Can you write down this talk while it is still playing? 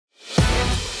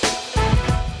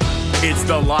It's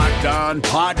the Locked On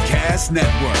Podcast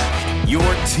Network, your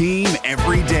team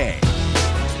every day.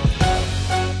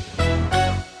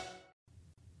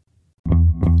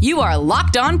 You are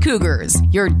Locked On Cougars,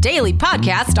 your daily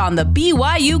podcast on the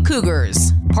BYU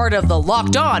Cougars, part of the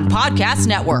Locked On Podcast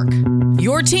Network,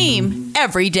 your team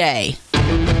every day.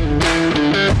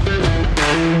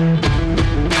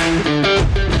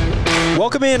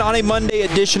 Welcome in on a Monday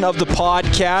edition of the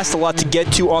podcast. A lot to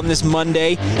get to on this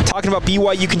Monday. Talking about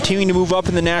BYU continuing to move up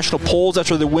in the national polls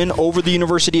after the win over the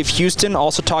University of Houston.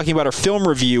 Also talking about our film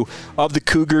review of the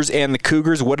Cougars and the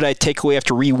Cougars. What did I take away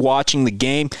after re-watching the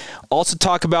game? Also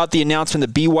talk about the announcement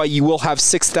that BYU will have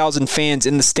 6,000 fans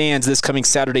in the stands this coming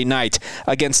Saturday night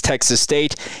against Texas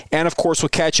State. And of course, we'll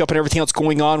catch up on everything else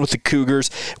going on with the Cougars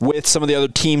with some of the other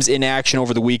teams in action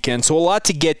over the weekend. So a lot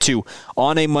to get to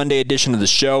on a Monday edition of the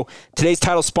show. Today's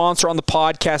title sponsor on the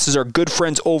podcast is our good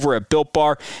friends over at Built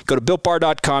Bar. Go to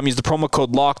BuiltBar.com, use the promo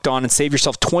code LOCKEDON, and save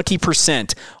yourself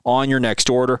 20% on your next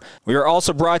order. We are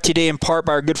also brought to you today in part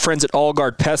by our good friends at All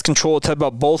Guard Pest Control. We'll talk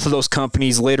about both of those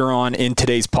companies later on in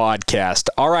today's podcast.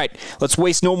 All right, let's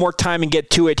waste no more time and get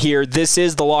to it here. This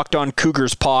is the Locked On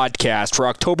Cougars podcast for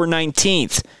October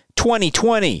 19th,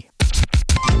 2020.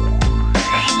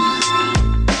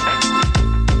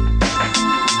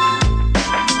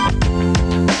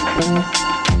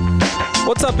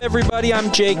 What's up, everybody?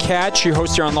 I'm Jake Hatch, your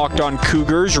host here on Locked On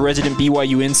Cougars, your resident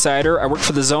BYU insider. I work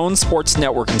for the Zone Sports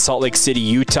Network in Salt Lake City,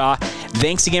 Utah.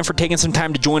 Thanks again for taking some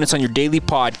time to join us on your daily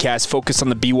podcast focused on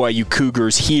the BYU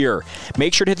Cougars here.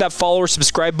 Make sure to hit that follow or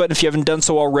subscribe button if you haven't done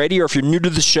so already, or if you're new to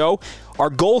the show. Our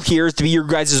goal here is to be your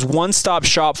guys' one-stop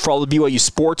shop for all the BYU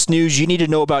sports news you need to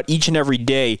know about each and every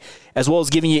day, as well as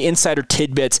giving you insider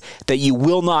tidbits that you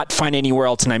will not find anywhere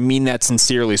else, and I mean that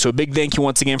sincerely. So a big thank you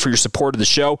once again for your support of the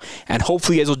show, and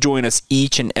hopefully you guys will join us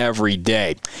each and every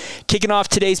day. Kicking off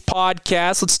today's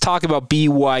podcast, let's talk about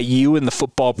BYU and the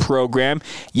football program.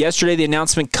 Yesterday, the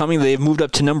announcement coming, they've moved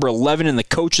up to number 11 in the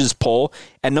coaches poll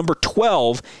and number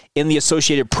 12 in the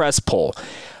Associated Press poll.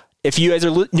 If you guys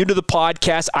are new to the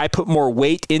podcast, I put more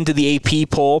weight into the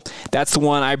AP poll. That's the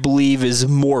one I believe is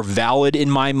more valid in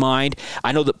my mind.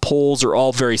 I know that polls are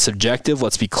all very subjective.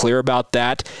 Let's be clear about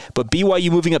that. But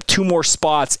BYU moving up 2 more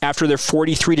spots after their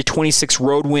 43-26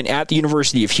 road win at the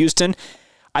University of Houston.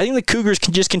 I think the Cougars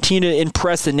can just continue to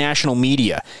impress the national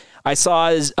media. I saw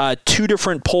 2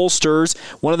 different pollsters,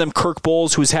 one of them Kirk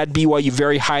Bowles, who's had BYU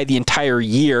very high the entire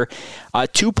year.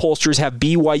 2 pollsters have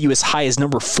BYU as high as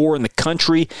number 4 in the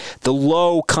country. The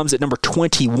low comes at number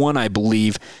 21, I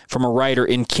believe, from a writer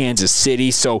in Kansas City.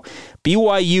 So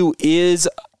BYU is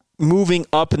moving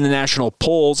up in the national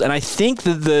polls, and I think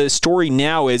that the story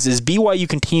now is BYU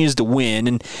continues to win,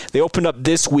 and they opened up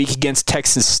this week against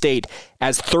Texas State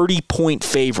as 30-point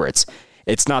favorites.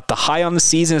 It's not the high on the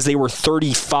season, as they were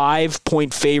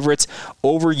 35-point favorites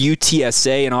over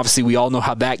UTSA, and obviously we all know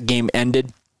how that game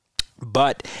ended.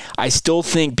 But I still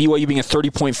think BYU being a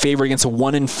 30-point favorite against a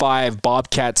 1-5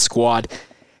 Bobcat squad,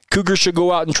 Cougars should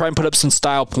go out and try and put up some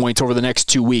style points over the next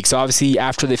 2 weeks. Obviously,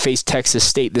 after they face Texas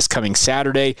State this coming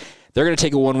Saturday, they're going to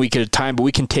take it 1 week at a time, but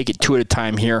we can take it 2 at a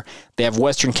time here. They have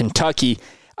Western Kentucky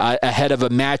ahead of a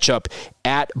matchup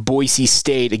at Boise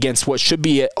State against what should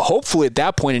be, hopefully at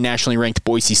that point, a nationally ranked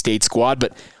Boise State squad.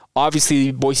 But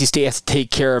obviously, Boise State has to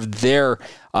take care of their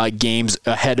games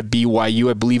ahead of BYU.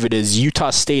 I believe it is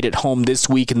Utah State at home this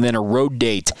week, and then a road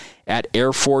date at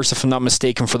Air Force, if I'm not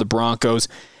mistaken, for the Broncos.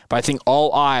 But I think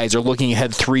all eyes are looking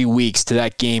ahead 3 weeks to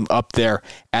that game up there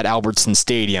at Albertson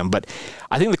Stadium. But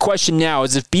I think the question now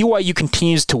is if BYU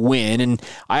continues to win, and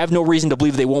I have no reason to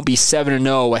believe they won't be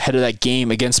 7-0 ahead of that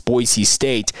game against Boise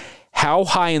State, how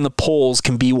high in the polls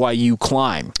can BYU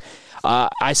climb?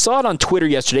 I saw it on Twitter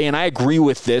yesterday, and I agree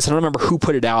with this. I don't remember who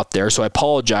put it out there, so I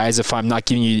apologize if I'm not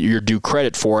giving you your due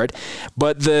credit for it.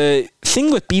 But the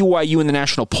thing with BYU in the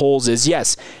national polls is,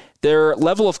 yes, their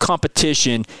level of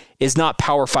competition is not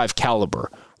Power 5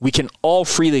 caliber. We can all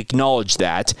freely acknowledge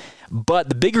that. But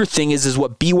the bigger thing is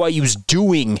what BYU's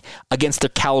doing against their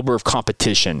caliber of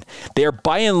competition. They are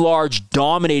by and large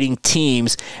dominating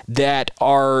teams that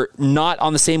are not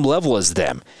on the same level as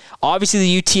them. Obviously,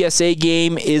 the UTSA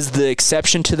game is the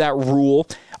exception to that rule.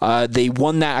 They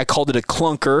won that. I called it a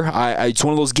clunker. It's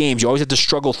one of those games. You always have to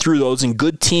struggle through those, and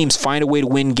good teams find a way to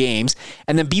win games.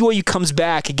 And then BYU comes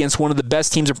back against one of the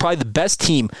best teams, or probably the best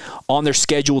team on their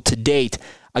schedule to date,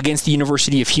 against the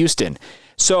University of Houston.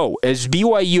 So, as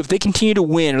BYU, if they continue to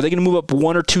win, are they going to move up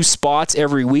 1 or 2 spots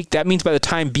every week? That means by the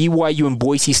time BYU and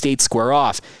Boise State square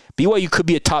off, BYU could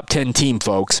be a top 10 team,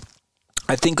 folks.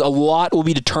 I think a lot will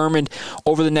be determined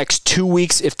over the next 2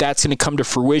 weeks if that's going to come to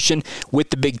fruition with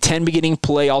the Big Ten beginning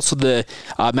play. Also, the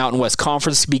Mountain West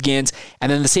Conference begins. And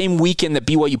then the same weekend that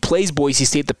BYU plays Boise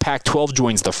State, the Pac-12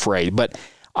 joins the fray. But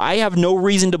I have no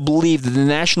reason to believe that the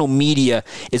national media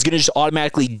is going to just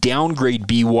automatically downgrade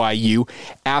BYU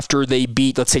after they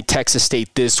beat, let's say, Texas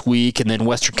State this week and then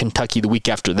Western Kentucky the week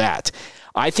after that.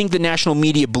 I think the national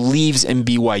media believes in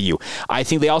BYU. I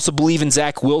think they also believe in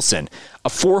Zach Wilson. A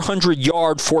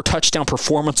 400-yard, 4-touchdown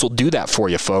performance will do that for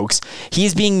you, folks. He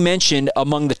is being mentioned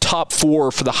among the top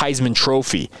 4 for the Heisman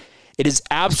Trophy. It is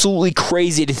absolutely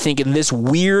crazy to think in this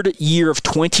weird year of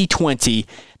 2020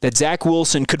 that Zach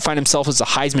Wilson could find himself as a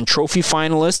Heisman Trophy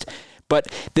finalist. But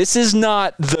this is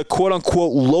not the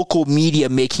quote-unquote local media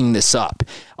making this up.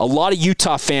 A lot of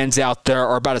Utah fans out there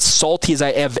are about as salty as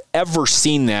I have ever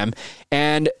seen them.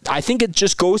 And I think it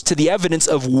just goes to the evidence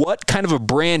of what kind of a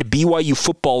brand BYU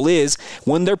football is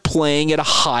when they're playing at a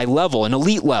high level, an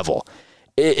elite level.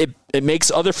 It makes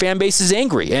other fan bases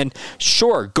angry. And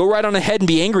sure, go right on ahead and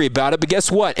be angry about it. But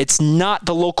guess what? It's not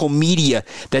the local media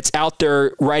that's out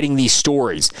there writing these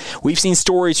stories. We've seen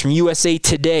stories from USA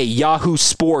Today, Yahoo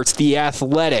Sports, The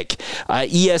Athletic,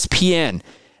 ESPN.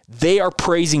 They are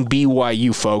praising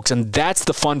BYU, folks, and that's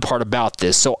the fun part about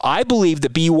this. So I believe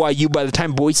that BYU, by the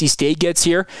time Boise State gets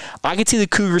here, I could see the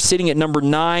Cougars sitting at number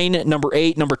 9, number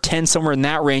 8, number 10, somewhere in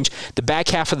that range, the back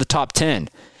half of the top 10.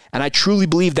 And I truly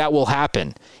believe that will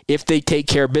happen if they take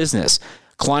care of business.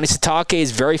 Kalani Sitake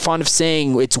is very fond of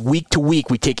saying it's week to week.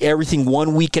 We take everything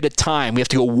 1 week at a time. We have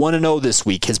to go 1-0 this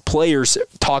week. His players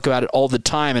talk about it all the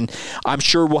time, and I'm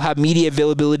sure we'll have media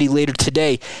availability later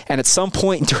today. And at some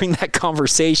point during that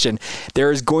conversation,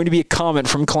 there is going to be a comment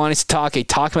from Kalani Sitake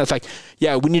talking about the fact,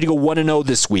 yeah, we need to go 1-0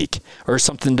 this week, or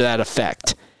something to that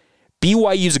effect.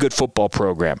 BYU is a good football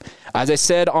program. As I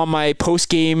said on my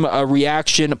post-game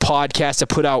reaction podcast I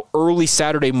put out early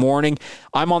Saturday morning,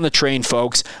 I'm on the train,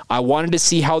 folks. I wanted to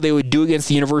see how they would do against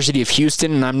the University of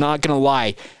Houston, and I'm not going to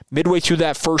lie. Midway through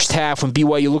that first half, when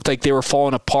BYU looked like they were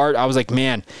falling apart, I was like,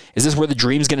 man, is this where the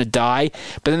dream's going to die?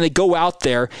 But then they go out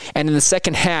there, and in the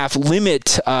second half,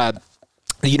 limit the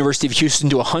University of Houston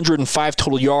to 105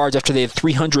 total yards after they had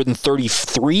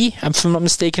 333, if I'm not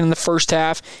mistaken, in the first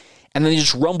half. And then they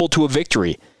just rumbled to a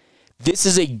victory. This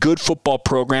is a good football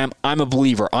program. I'm a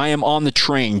believer. I am on the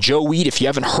train. Joe Weed, if you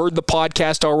haven't heard the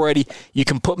podcast already, you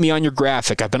can put me on your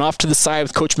graphic. I've been off to the side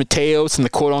with Coach Mateos and the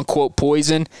quote-unquote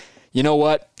poison. You know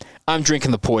what? I'm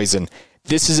drinking the poison.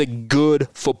 This is a good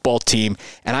football team,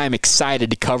 and I am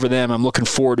excited to cover them. I'm looking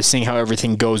forward to seeing how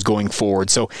everything goes going forward.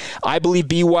 So I believe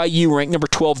BYU ranked number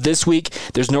 12 this week.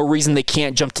 There's no reason they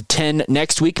can't jump to 10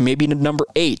 next week, maybe to number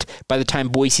 8 by the time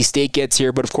Boise State gets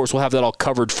here. But, of course, we'll have that all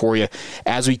covered for you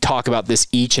as we talk about this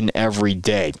each and every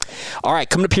day. All right,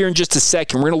 coming up here in just a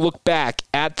second, we're going to look back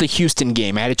at the Houston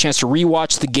game. I had a chance to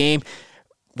rewatch the game.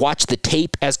 Watch the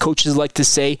tape, as coaches like to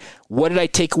say. What did I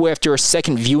take away after a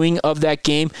second viewing of that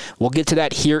game? We'll get to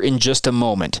that here in just a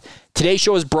moment. Today's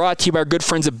show is brought to you by our good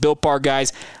friends at Built Bar,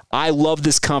 guys. I love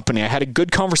this company. I had a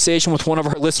good conversation with one of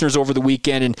our listeners over the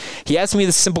weekend, and he asked me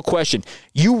this simple question.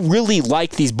 You really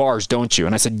like these bars, don't you?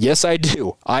 And I said, yes, I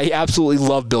do. I absolutely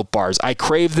love Built Bars. I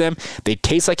crave them. They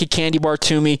taste like a candy bar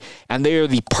to me, and they are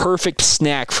the perfect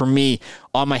snack for me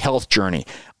on my health journey.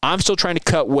 I'm still trying to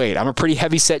cut weight. I'm a pretty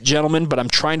heavy-set gentleman, but I'm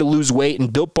trying to lose weight,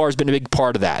 and Built Bar has been a big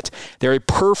part of that. They're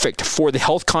perfect for the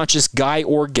health-conscious guy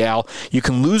or gal. You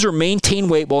can lose or maintain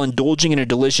weight while indulging in a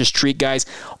delicious treat, guys.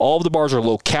 All of the bars are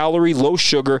low-calorie,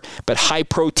 low-sugar, but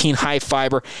high-protein,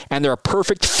 high-fiber, and they're a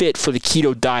perfect fit for the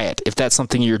keto diet, if that's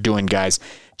something you're doing, guys.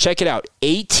 Check it out.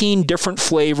 18 different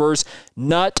flavors,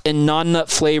 nut and non-nut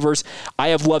flavors. I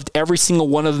have loved every single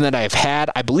one of them that I've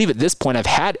had. I believe at this point I've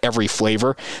had every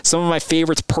flavor. Some of my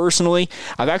favorites personally,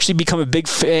 I've actually become a big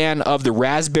fan of the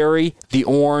raspberry, the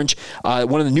orange.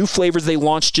 One of the new flavors they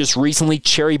launched just recently,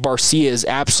 Cherry Barcia, is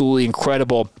absolutely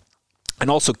incredible. And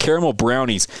also caramel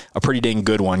brownies, a pretty dang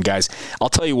good one, guys. I'll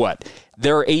tell you what,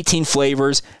 there are 18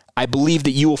 flavors. I believe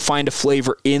that you will find a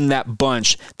flavor in that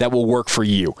bunch that will work for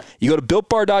you. You go to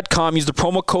BuiltBar.com, use the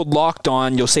promo code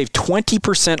LOCKEDON. You'll save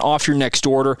 20% off your next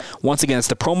order. Once again, it's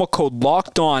the promo code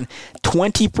LOCKEDON,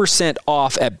 20%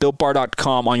 off at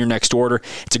BuiltBar.com on your next order.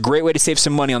 It's a great way to save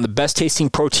some money on the best-tasting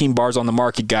protein bars on the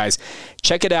market, guys.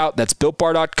 Check it out. That's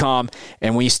BuiltBar.com.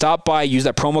 And when you stop by, use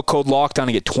that promo code LOCKEDON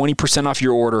and get 20% off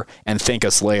your order, and thank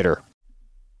us later.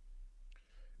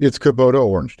 It's Kubota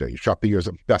Orange Day. Shop the year's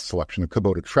best selection of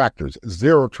Kubota tractors,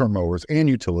 zero-turn mowers, and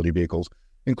utility vehicles,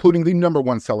 including the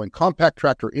 #1 selling compact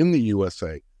tractor in the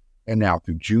USA. And now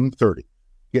through June 30,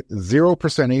 get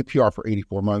 0% APR for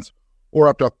 84 months or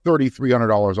up to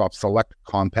 $3,300 off select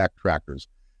compact tractors.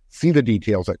 See the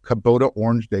details at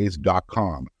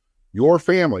KubotaOrangeDays.com. Your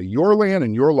family, your land,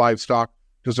 and your livestock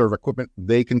deserve equipment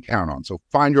they can count on. So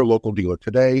find your local dealer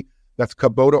today. That's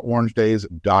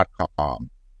KubotaOrangeDays.com.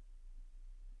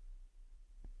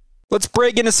 Let's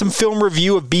break into some film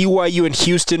review of BYU and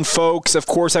Houston, folks. Of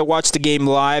course, I watched the game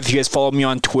live. You guys follow me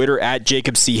on Twitter at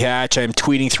Jacob C. Hatch. I am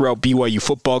tweeting throughout BYU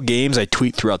football games. I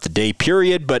tweet throughout the day,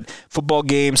 period. But football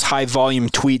games, high-volume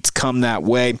tweets come that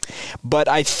way. But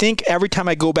I think every time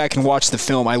I go back and watch the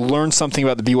film, I learn something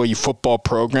about the BYU football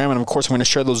program. And, of course, I'm going to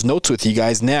share those notes with you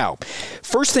guys now.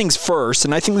 First things first,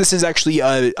 and I think this is actually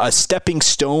a stepping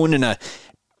stone and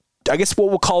I guess what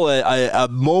we'll call a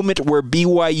moment where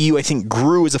BYU, I think,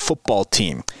 grew as a football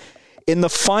team. In the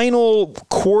final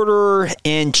quarter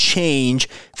and change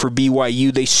for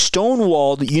BYU, they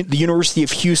stonewalled the University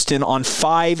of Houston on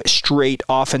 5 straight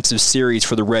offensive series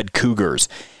for the Red Cougars.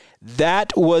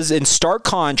 That was in stark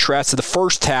contrast to the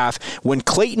first half when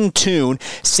Clayton Tune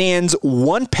sands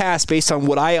one pass based on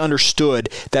what I understood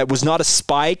that was not a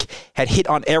spike, had hit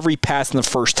on every pass in the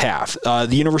first half. The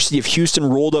University of Houston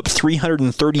rolled up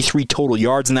 333 total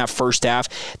yards in that first half.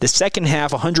 The second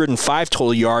half, 105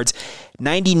 total yards,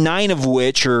 99 of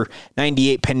which, or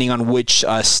 98 depending on which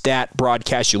stat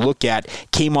broadcast you look at,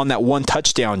 came on that one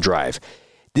touchdown drive.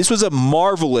 This was a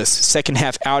marvelous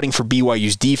second-half outing for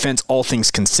BYU's defense, all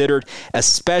things considered,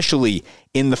 especially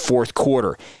in the fourth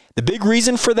quarter. The big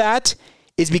reason for that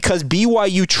is because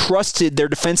BYU trusted their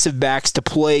defensive backs to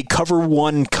play cover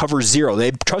 1, cover 0.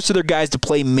 They trusted their guys to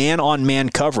play man-on-man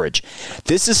coverage.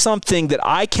 This is something that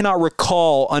I cannot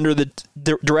recall under the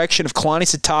direction of Kalani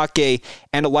Sitake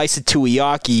and Elisa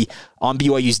Tuiaki on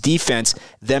BYU's defense,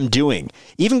 them doing.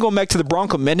 Even going back to the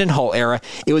Bronco Mendenhall era,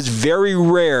 it was very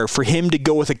rare for him to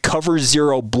go with a cover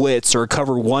 0 blitz or a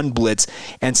cover 1 blitz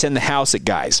and send the house at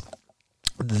guys.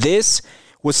 This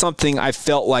was something I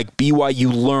felt like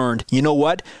BYU learned. You know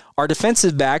what? Our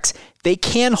defensive backs, they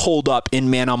can hold up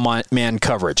in man-on-man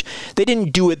coverage. They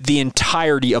didn't do it the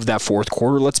entirety of that fourth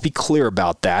quarter. Let's be clear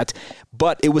about that.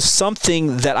 But it was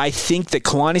something that I think that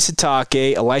Kalani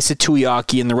Sitake, Elisa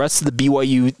Tuiaki, and the rest of the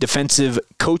BYU defensive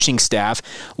coaching staff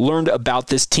learned about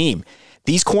this team.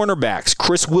 These cornerbacks,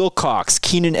 Chris Wilcox,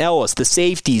 Keenan Ellis, the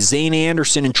safeties, Zane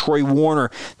Anderson and Troy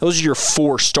Warner, those are your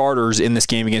 4 starters in this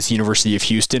game against the University of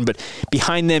Houston. But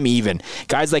behind them even,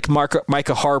 guys like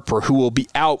Micah Harper, who will be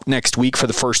out next week for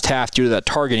the first half due to that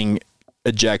targeting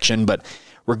ejection. But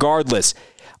regardless,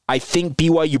 I think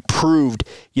BYU proved,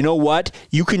 you know what?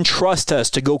 You can trust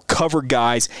us to go cover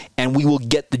guys and we will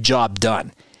get the job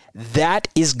done. That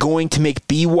is going to make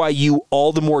BYU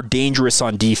all the more dangerous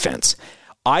on defense.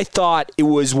 I thought it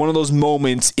was one of those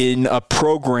moments in a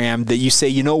program that you say,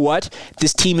 you know what?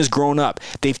 This team has grown up.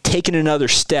 They've taken another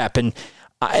step. And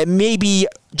maybe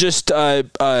just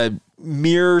smoke and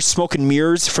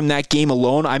mirrors from that game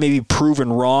alone. I may be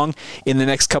proven wrong in the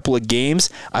next couple of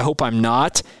games. I hope I'm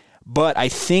not. But I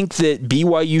think that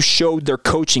BYU showed their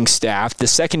coaching staff, the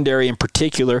secondary in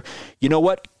particular, you know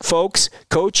what, folks,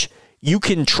 coach, you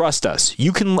can trust us.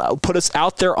 You can put us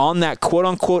out there on that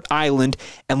quote-unquote island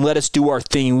and let us do our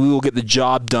thing. We will get the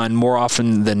job done more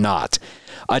often than not.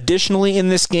 Additionally, in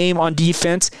this game on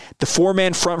defense, the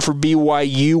 4-man front for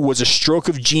BYU was a stroke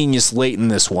of genius late in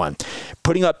this one.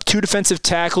 Putting up 2 defensive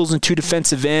tackles and 2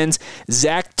 defensive ends.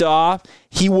 Zach Daw,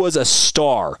 he was a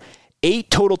star.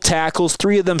 8 total tackles,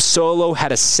 3 of them solo,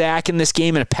 had a sack in this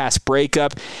game and a pass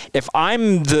breakup. If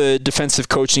I'm the defensive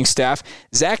coaching staff,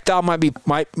 Zach Daw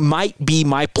might be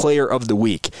my player of the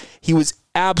week. He was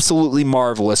absolutely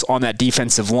marvelous on that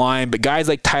defensive line, but guys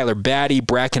like Tyler Batty,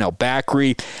 Bracken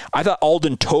El-Bakri, I thought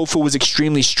Alden Tofa was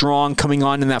extremely strong coming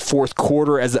on in that fourth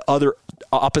quarter as the other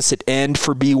opposite end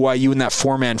for BYU in that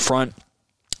 4-man front.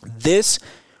 This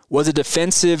was a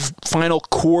defensive final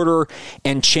quarter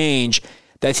and change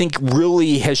that I think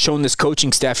really has shown this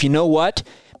coaching staff, you know what?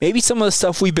 Maybe some of the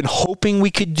stuff we've been hoping we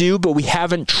could do, but we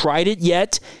haven't tried it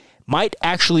yet, might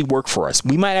actually work for us.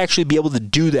 We might actually be able to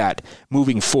do that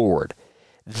moving forward.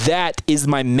 That is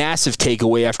my massive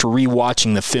takeaway after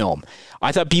rewatching the film.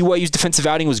 I thought BYU's defensive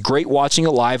outing was great watching it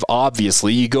live,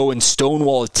 obviously. You go and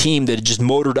stonewall a team that just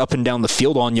motored up and down the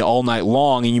field on you all night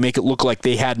long, and you make it look like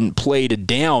they hadn't played it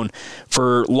down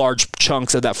for large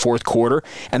chunks of that fourth quarter.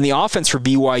 And the offense for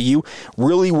BYU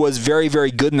really was very,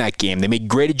 very good in that game. They made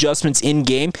great adjustments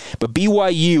in-game, but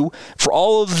BYU, for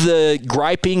all of the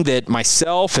griping that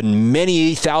myself and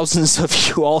many thousands of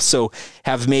you also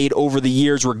have made over the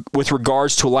years with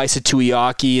regards to Elisa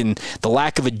Tuiaki and the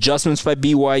lack of adjustments by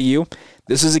BYU,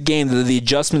 this is a game that the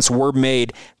adjustments were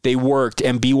made, they worked,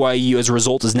 and BYU, as a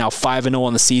result, is now 5-0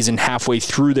 on the season, halfway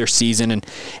through their season, and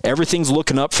everything's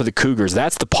looking up for the Cougars.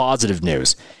 That's the positive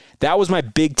news. That was my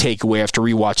big takeaway after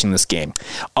rewatching this game.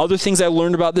 Other things I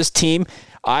learned about this team,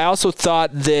 I also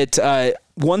thought that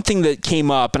one thing that came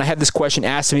up, and I had this question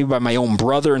asked to me by my own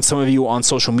brother and some of you on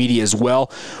social media as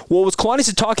well. Well, was Kalani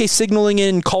Sitake signaling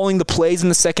in and calling the plays in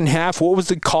the second half? What was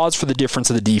the cause for the difference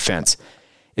of the defense?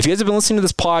 If you guys have been listening to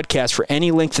this podcast for any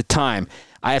length of time,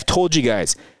 I have told you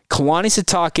guys, Kalani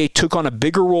Sitake took on a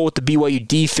bigger role with the BYU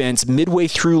defense midway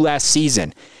through last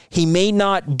season. He may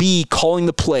not be calling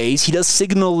the plays. He does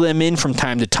signal them in from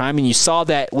time to time, and you saw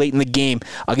that late in the game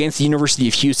against the University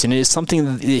of Houston. It is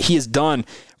something that he has done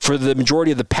for the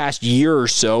majority of the past year or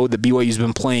so that BYU's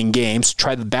been playing games.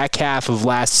 Try the back half of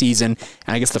last season,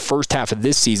 and I guess the first half of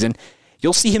this season.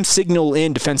 You'll see him signal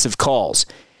in defensive calls.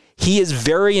 He is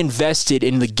very invested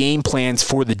in the game plans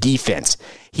for the defense.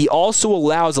 He also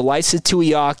allows Elisa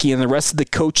Tuiaki and the rest of the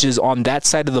coaches on that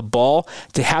side of the ball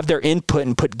to have their input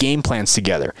and put game plans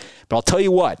together. But I'll tell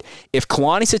you what, if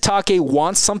Kalani Sitake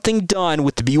wants something done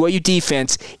with the BYU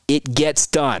defense, it gets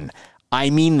done.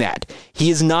 I mean that. He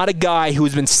is not a guy who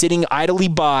has been sitting idly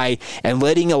by and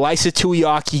letting Elisa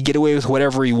Tuiaki get away with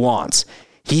whatever he wants.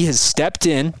 He has stepped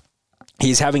in.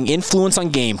 He's having influence on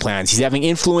game plans. He's having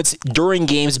influence during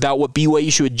games about what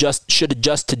BYU should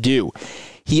adjust to do.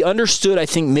 He understood, I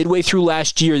think, midway through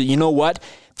last year that, you know what?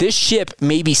 This ship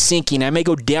may be sinking. I may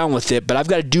go down with it, but I've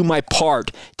got to do my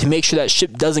part to make sure that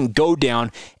ship doesn't go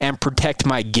down and protect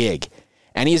my gig.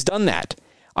 And he has done that.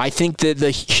 I think that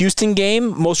the Houston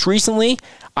game, most recently,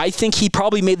 I think he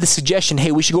probably made the suggestion,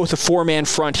 hey, we should go with a four-man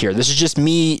front here. This is just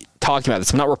me talking about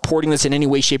this. I'm not reporting this in any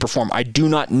way, shape, or form. I do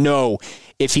not know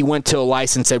if he went to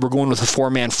Elisa and said, we're going with a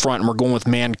four-man front and we're going with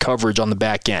man coverage on the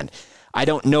back end. I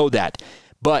don't know that.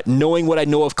 But knowing what I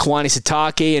know of Kalani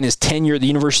Sitake and his tenure at the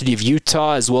University of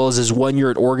Utah, as well as his 1 year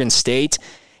at Oregon State,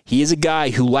 he is a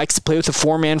guy who likes to play with a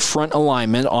four-man front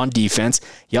alignment on defense.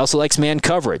 He also likes man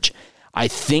coverage. I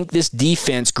think this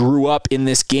defense grew up in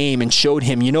this game and showed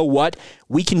him, you know what?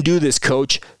 We can do this,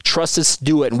 coach. Trust us to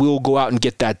do it, and we will go out and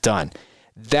get that done.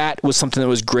 That was something that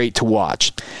was great to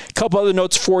watch. A couple other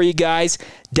notes for you guys.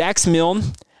 Dax Milne,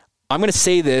 I'm going to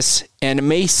say this, and it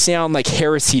may sound like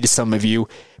heresy to some of you,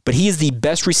 but he is the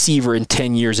best receiver in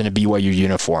 10 years in a BYU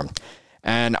uniform.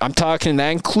 And I'm talking,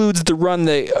 that includes the run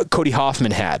that Cody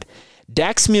Hoffman had.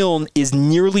 Dax Milne is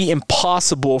nearly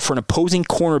impossible for an opposing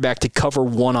cornerback to cover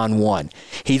one-on-one.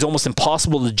 He's almost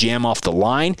impossible to jam off the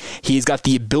line. He's got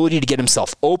the ability to get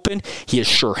himself open. He has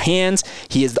sure hands.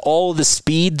 He has all of the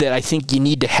speed that I think you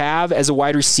need to have as a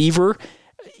wide receiver.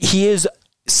 He is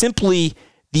simply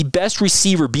the best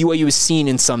receiver BYU has seen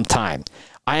in some time.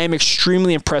 I am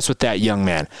extremely impressed with that young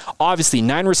man. Obviously,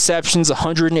 9 receptions,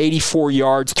 184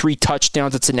 yards, 3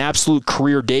 touchdowns. It's an absolute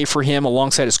career day for him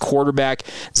alongside his quarterback,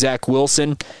 Zach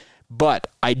Wilson. But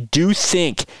I do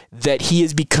think that he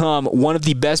has become one of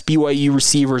the best BYU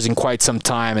receivers in quite some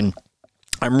time, and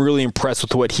I'm really impressed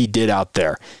with what he did out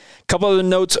there. A couple other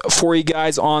notes for you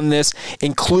guys on this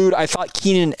include, I thought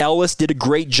Keenan Ellis did a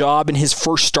great job in his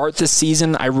first start this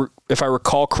season. If I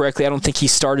recall correctly, I don't think he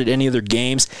started any other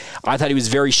games. I thought he was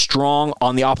very strong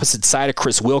on the opposite side of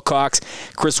Chris Wilcox.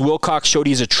 Chris Wilcox showed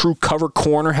he's a true cover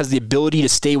corner, has the ability to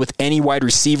stay with any wide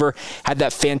receiver, had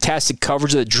that fantastic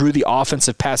coverage that drew the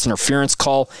offensive pass interference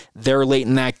call there late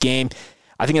in that game.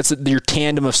 I think that's your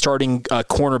tandem of starting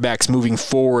cornerbacks moving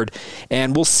forward,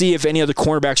 and we'll see if any other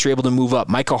cornerbacks are able to move up.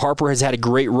 Micah Harper has had a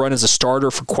great run as a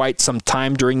starter for quite some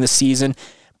time during the season,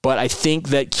 but I think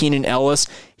that Keenan Ellis,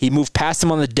 he moved past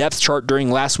him on the depth chart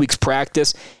during last week's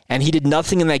practice, and he did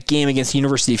nothing in that game against the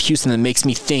University of Houston that makes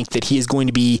me think that he is going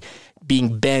to be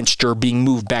being benched or being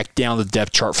moved back down the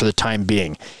depth chart for the time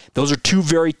being. Those are two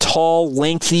very tall,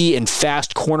 lengthy, and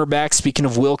fast cornerbacks, speaking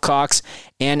of Wilcox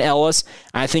and Ellis.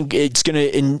 I think it's going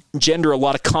to engender a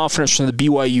lot of confidence from the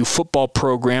BYU football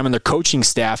program and their coaching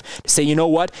staff to say, you know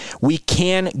what, we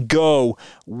can go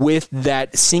with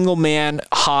that single man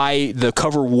high, the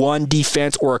cover 1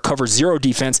 defense or a cover 0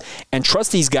 defense, and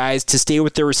trust these guys to stay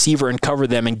with their receiver and cover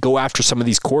them and go after some of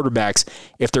these quarterbacks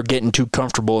if they're getting too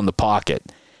comfortable in the pocket.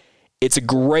 It's a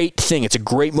great thing. It's a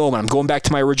great moment. I'm going back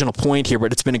to my original point here,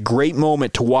 but it's been a great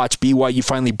moment to watch BYU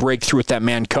finally break through with that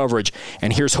man coverage,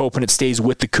 and here's hoping it stays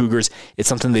with the Cougars. It's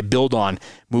something they build on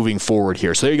moving forward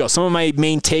here. So there you go. Some of my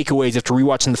main takeaways after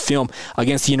rewatching the film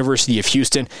against the University of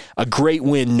Houston. A great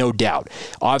win, no doubt.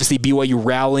 Obviously, BYU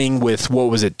rallying with,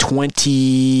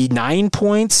 29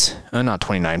 points? Not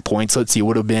 29 points. Let's see. It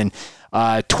would have been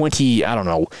 20, I don't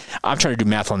know. I'm trying to do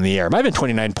math on the air. It might have been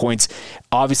 29 points,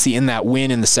 obviously, in that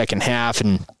win in the second half,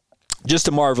 and just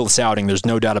a marvelous outing. There's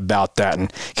no doubt about that.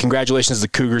 And congratulations to the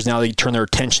Cougars. Now they turn their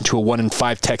attention to a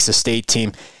 1-5 Texas State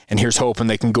team and here's hoping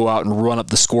they can go out and run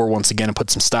up the score once again and put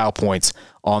some style points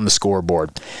on the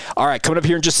scoreboard. All right, coming up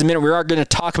here in just a minute, we are going to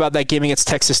talk about that game against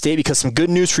Texas State because some good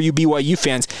news for you BYU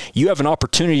fans. You have an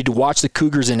opportunity to watch the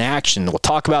Cougars in action. We'll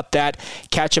talk about that,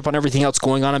 catch up on everything else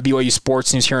going on in BYU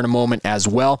sports news here in a moment as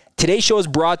well. Today's show is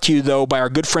brought to you, though, by our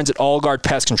good friends at All Guard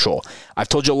Pest Control. I've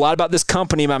told you a lot about this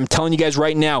company, but I'm telling you guys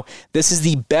right now, this is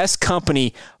the best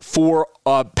company for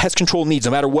pest control needs,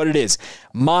 no matter what it is.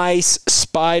 Mice,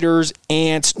 spiders,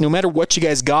 ants, no matter what you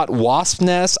guys got, wasp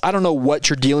nests, I don't know what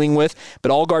you're dealing with, but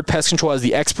All Guard Pest Control has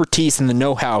the expertise and the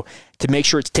know-how to make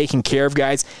sure it's taken care of,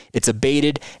 guys. It's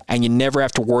abated, and you never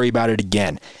have to worry about it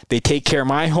again. They take care of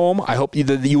my home. I hope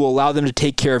that you will allow them to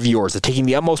take care of yours. They're taking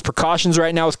the utmost precautions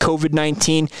right now with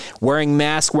COVID-19, wearing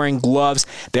masks, wearing gloves.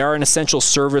 They are an essential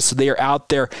service, so they are out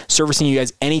there servicing you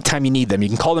guys anytime you need them. You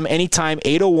can call them anytime,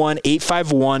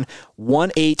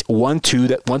 801-851-1812.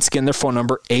 That, once again, their phone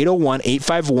number,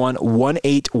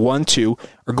 801-851-1812,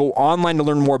 or go online to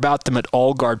learn more about them at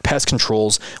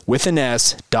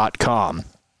allguardpestcontrols.com.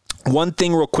 One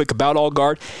thing real quick about All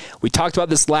Guard, we talked about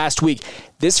this last week.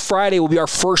 This Friday will be our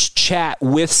first chat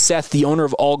with Seth, the owner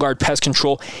of All Guard Pest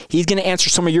Control. He's going to answer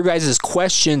some of your guys'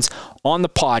 questions on the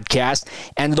podcast.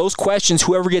 And those questions,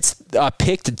 whoever gets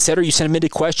picked, etc., you send them in a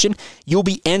question, you'll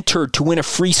be entered to win a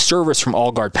free service from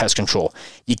All Guard Pest Control.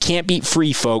 You can't beat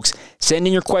free, folks. Send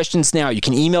in your questions now. You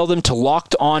can email them to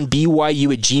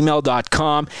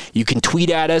lockedonbyu@gmail.com. You can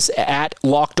tweet at us at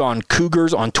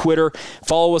LockedOnCougars on Twitter.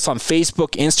 Follow us on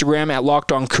Facebook, Instagram at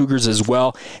LockedOnCougars as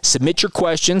well. Submit your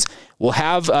questions. We'll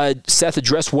have Seth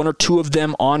address one or two of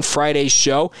them on Friday's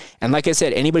show. And like I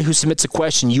said, anybody who submits a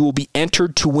question, you will be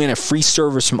entered to win a free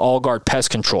service from All Guard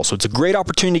Pest Control. So it's a great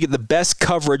opportunity to get the best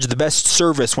coverage, the best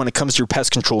service when it comes to your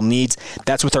pest control needs.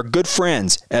 That's with our good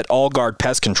friends at All Guard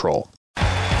Pest Control.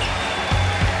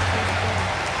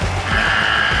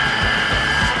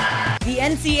 The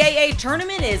NCAA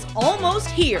tournament is almost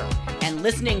here, and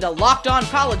listening to Locked On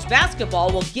College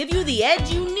Basketball will give you the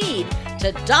edge you need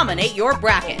to dominate your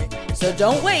bracket. So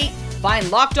don't wait. Find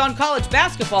Locked On College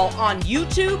Basketball on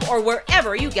YouTube or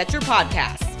wherever you get your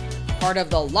podcasts. Part of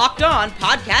the Locked On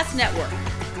Podcast Network.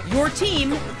 Your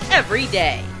team every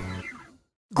day.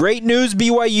 Great news,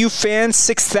 BYU fans.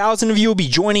 6,000 of you will be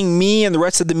joining me and the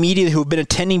rest of the media who have been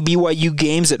attending BYU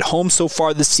games at home so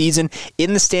far this season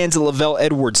in the stands at LaVell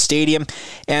Edwards Stadium.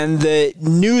 And the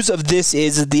news of this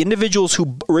is that the individuals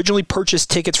who originally purchased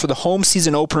tickets for the home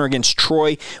season opener against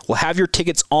Troy will have your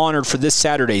tickets honored for this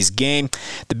Saturday's game.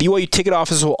 The BYU ticket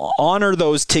office will honor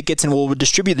those tickets and will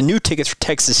distribute the new tickets for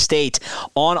Texas State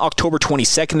on October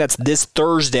 22nd. That's this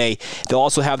Thursday. They'll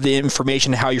also have the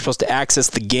information on how you're supposed to access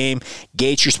the game,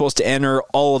 gates you're supposed to enter,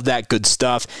 all of that good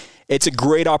stuff. It's a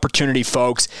great opportunity,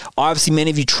 folks. Obviously, many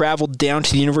of you traveled down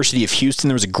to the University of Houston.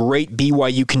 There was a great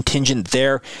BYU contingent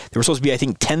there. There were supposed to be, I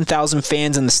think, 10,000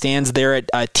 fans in the stands there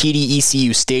at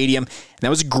TD-ECU Stadium. And that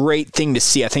was a great thing to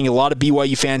see. I think a lot of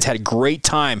BYU fans had a great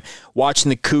time watching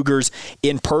the Cougars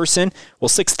in person. Well,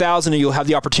 6,000 of you will have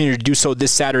the opportunity to do so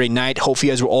this Saturday night. Hopefully,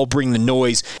 you guys will all bring the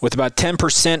noise with about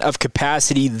 10% of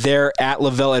capacity there at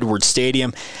LaVell Edwards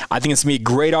Stadium. I think it's going to be a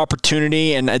great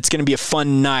opportunity, and it's going to be a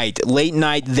fun night. Late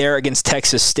night there against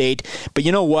Texas State. But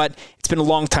you know what? It's been a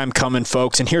long time coming,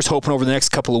 folks, and here's hoping over the next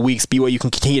couple of weeks BYU can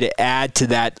continue to add to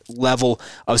that level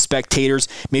of spectators,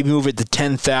 maybe move it to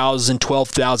 10,000,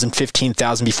 12,000,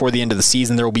 15,000 before the end of the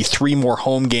season. There will be 3 more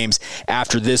home games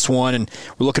after this one, and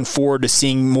we're looking forward to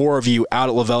seeing more of you out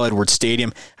at LaVell Edwards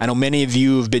Stadium. I know many of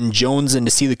you have been jonesing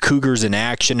to see the Cougars in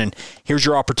action, and here's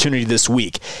your opportunity this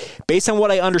week. Based on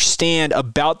what I understand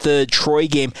about the Troy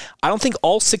game, I don't think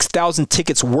all 6,000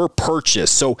 tickets were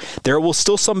purchased, so there will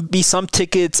still be some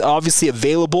tickets obviously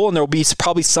available, and there will be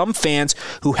probably some fans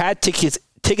who had tickets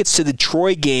to the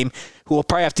Troy game who will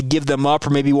probably have to give them up or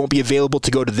maybe won't be available to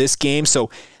go to this game. So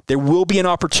there will be an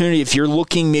opportunity if you're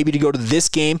looking maybe to go to this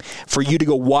game for you to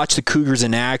go watch the Cougars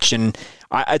in action.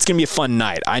 It's going to be a fun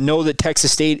night. I know that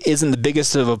Texas State isn't the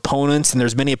biggest of opponents, and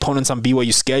there's many opponents on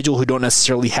BYU's schedule who don't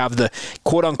necessarily have the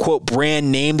quote-unquote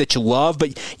brand name that you love.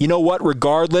 But you know what?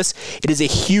 Regardless, it is a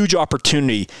huge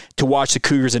opportunity to watch the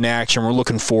Cougars in action. We're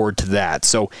looking forward to that.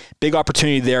 So big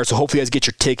opportunity there. So hopefully you guys get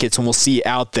your tickets, and we'll see you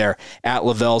out there at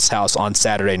LaVell's house on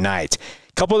Saturday night.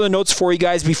 Couple of the notes for you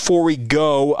guys before we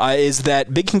go is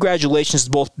that big congratulations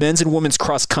to both men's and women's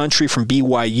cross country from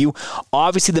BYU.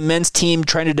 Obviously, the men's team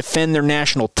trying to defend their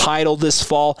national title this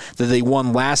fall that they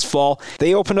won last fall.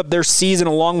 They opened up their season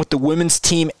along with the women's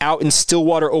team out in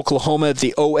Stillwater, Oklahoma at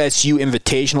the OSU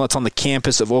Invitational. That's on the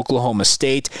campus of Oklahoma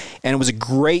State. And it was a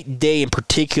great day in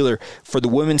particular for the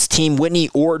women's team. Whitney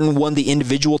Orton won the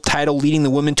individual title, leading the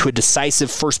women to a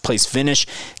decisive first-place finish.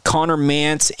 Connor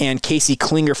Mance and Casey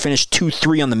Klinger finished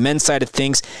 2-3 on the men's side of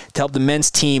things to help the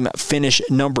men's team finish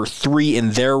number 3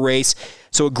 in their race.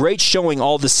 So a great showing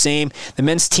all the same. The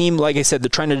men's team, like I said, they're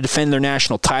trying to defend their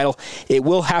national title. It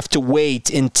will have to wait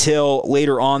until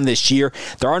later on this year.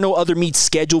 There are no other meets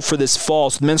scheduled for this fall,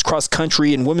 so the men's cross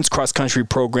country and women's cross country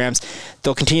programs,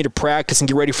 they'll continue to practice and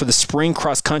get ready for the spring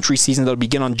cross country season that'll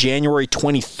begin on January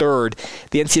 23rd.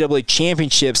 The NCAA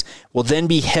championships will then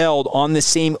be held on the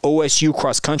same OSU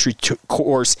cross country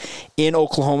course in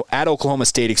Oklahoma, at Oklahoma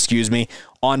State,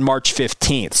 on March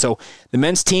 15th. So the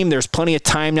men's team, there's plenty of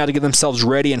time now to get themselves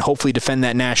ready and hopefully defend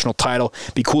that national title.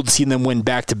 Be cool to see them win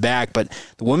back-to-back. But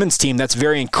the women's team, that's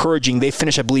very encouraging. They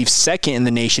finished, I believe, second in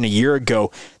the nation a year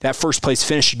ago. That first-place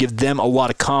finish should give them a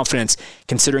lot of confidence,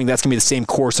 considering that's going to be the same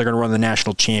course they're going to run the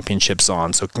national championships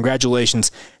on. So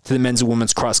congratulations to the men's and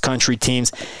women's cross-country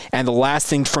teams. And the last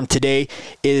thing from today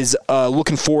is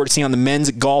looking forward to seeing how the men's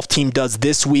golf team does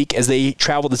this week as they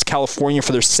travel to California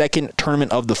for their second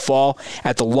tournament of the fall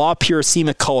at the La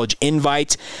Purisima College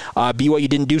Invite. BYU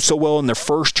didn't do so well in their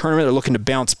first tournament. They're looking to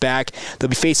bounce back. They'll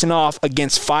be facing off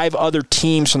against 5 other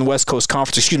teams from the West Coast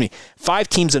Conference. 5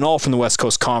 teams in all from the West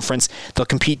Coast Conference. They'll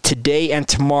compete today and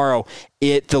tomorrow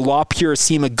at the La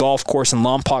Purisima Golf Course in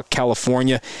Lompoc,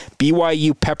 California.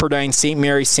 BYU, Pepperdine, St.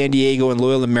 Mary's, San Diego, and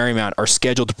Loyola Marymount are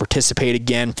scheduled to participate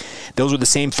again. Those were the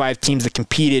same 5 teams that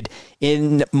competed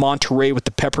in Monterey, with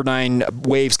the Pepperdine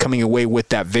Waves coming away with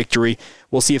that victory.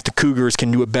 We'll see if the Cougars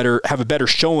can have a better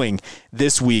showing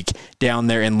this week down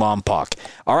there in Lompoc.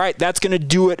 All right, that's going to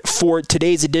do it for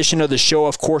today's edition of the show.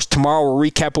 Of course, tomorrow we'll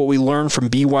recap what we learned from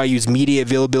BYU's media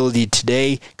availability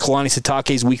today, Kalani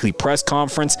Sitake's weekly press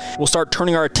conference. We'll start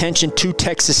turning our attention to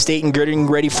Texas State and getting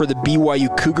ready for the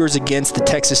BYU Cougars against the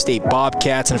Texas State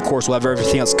Bobcats. And, of course, we'll have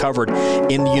everything else covered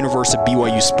in the universe of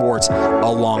BYU sports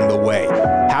along the way.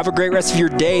 Have a great rest of your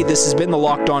day. This has been the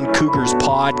Locked On Cougars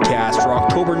podcast for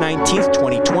October 19th,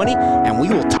 2020, and we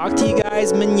will talk to you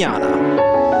guys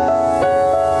mañana.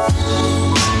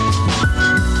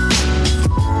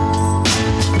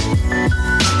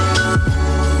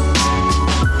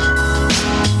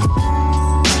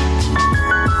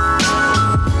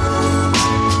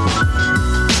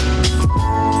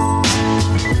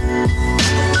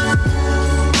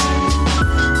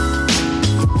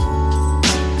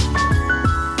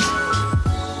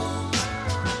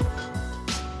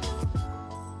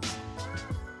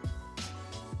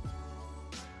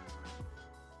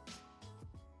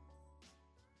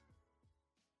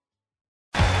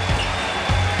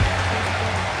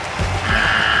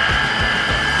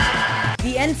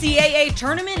 The NCAA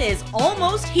tournament is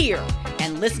almost here,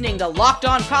 and listening to Locked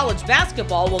On College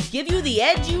Basketball will give you the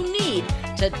edge you need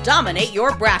to dominate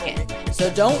your bracket.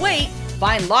 So don't wait.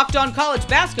 Find Locked On College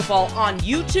Basketball on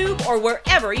YouTube or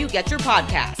wherever you get your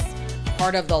podcasts.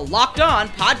 Part of the Locked On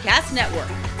Podcast Network.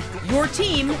 Your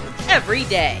team every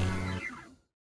day.